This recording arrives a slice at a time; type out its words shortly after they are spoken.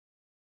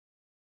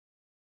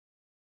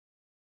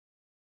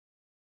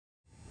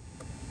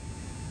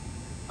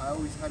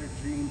always had a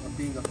dream of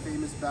being a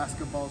famous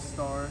basketball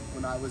star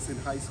when I was in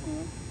high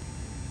school,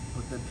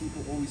 but then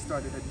people always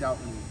started to doubt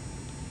me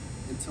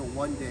until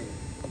one day.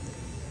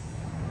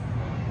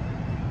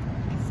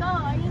 So,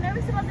 are you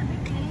nervous about the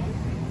big game?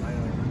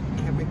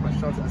 I can't make my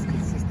shots as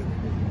consistent.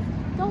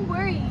 Don't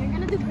worry, you're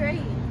gonna do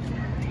great.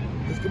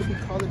 It's gonna be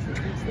college for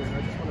future, and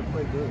I just want to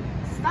play good.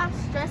 Stop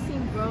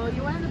stressing, bro.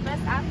 You're one of the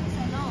best athletes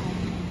I know.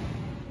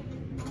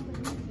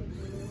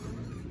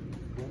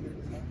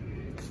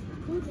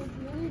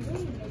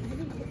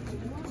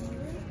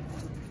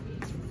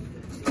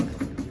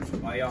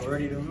 Are y'all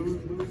ready to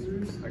lose,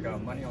 losers? I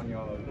got money on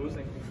y'all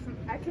losing.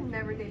 I can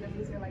never date a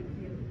loser like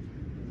you.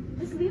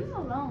 Just leave him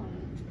alone.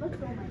 Let's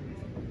go, Michael.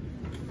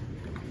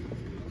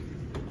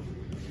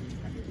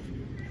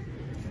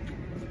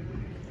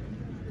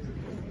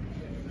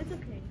 It's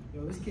okay.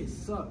 Yo, this kid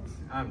sucks.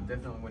 I'm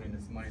definitely winning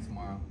this money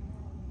tomorrow.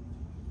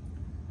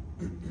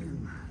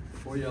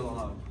 4 yellow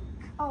house.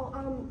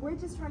 Oh, we're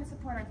just trying to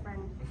support our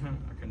friend.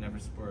 I could never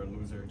support a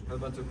loser. How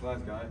about your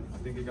class, guy? I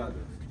think you got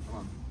this. Come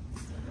on.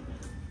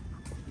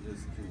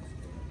 Just choose.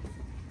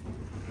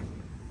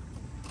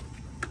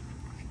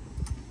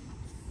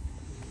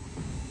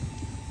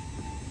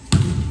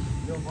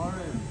 Yo,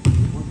 Marvin,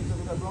 what is up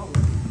with that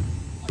problem?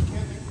 I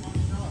can't make my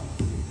shot.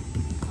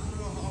 I don't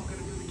know how I'm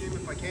gonna do the game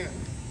if I can't.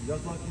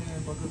 Just lock in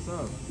and fuck us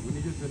up. We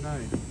need you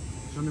tonight.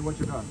 Show me what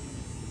you got.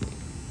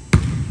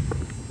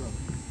 What's up?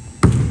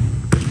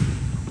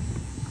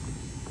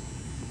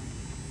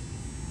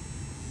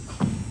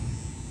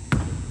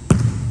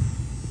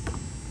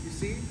 You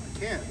see? I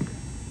can't.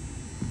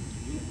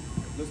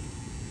 Let's...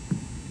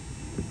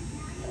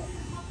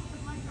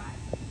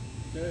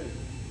 Okay,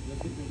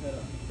 let's keep your head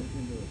up. You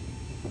can do it.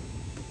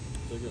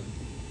 So good.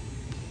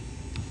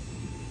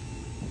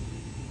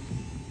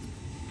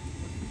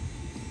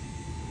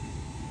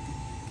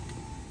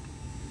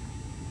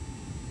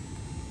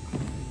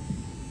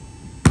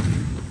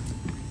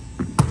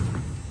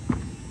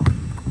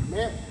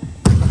 Man.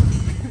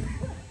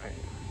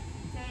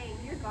 Dang,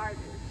 you're garbage.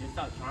 Just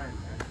stop trying,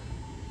 man.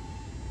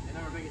 They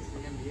never make it to the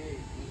NBA.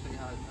 We'll show you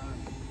how it's done.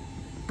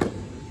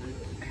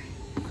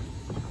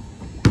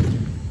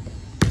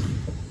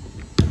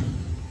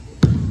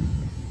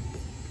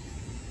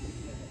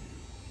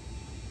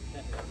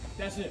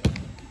 That's it.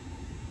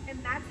 And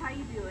that's how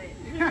you do it.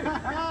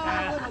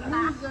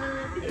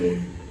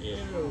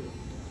 Ew.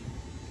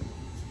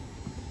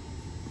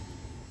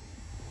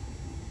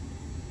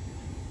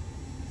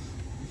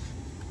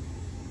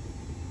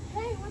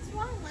 Hey, what's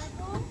wrong,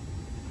 Michael?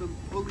 The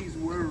bullies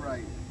were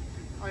right.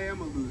 I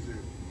am a loser.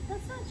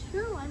 That's not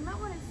true. I meant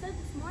what I said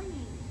this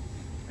morning.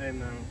 Hey,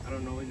 man, I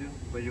don't know you,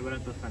 but you're gonna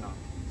have to find out.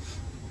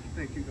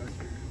 Thank you guys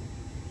for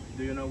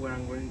Do you know where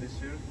I'm going this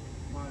year?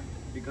 why.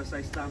 Because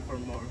I stand for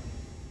more.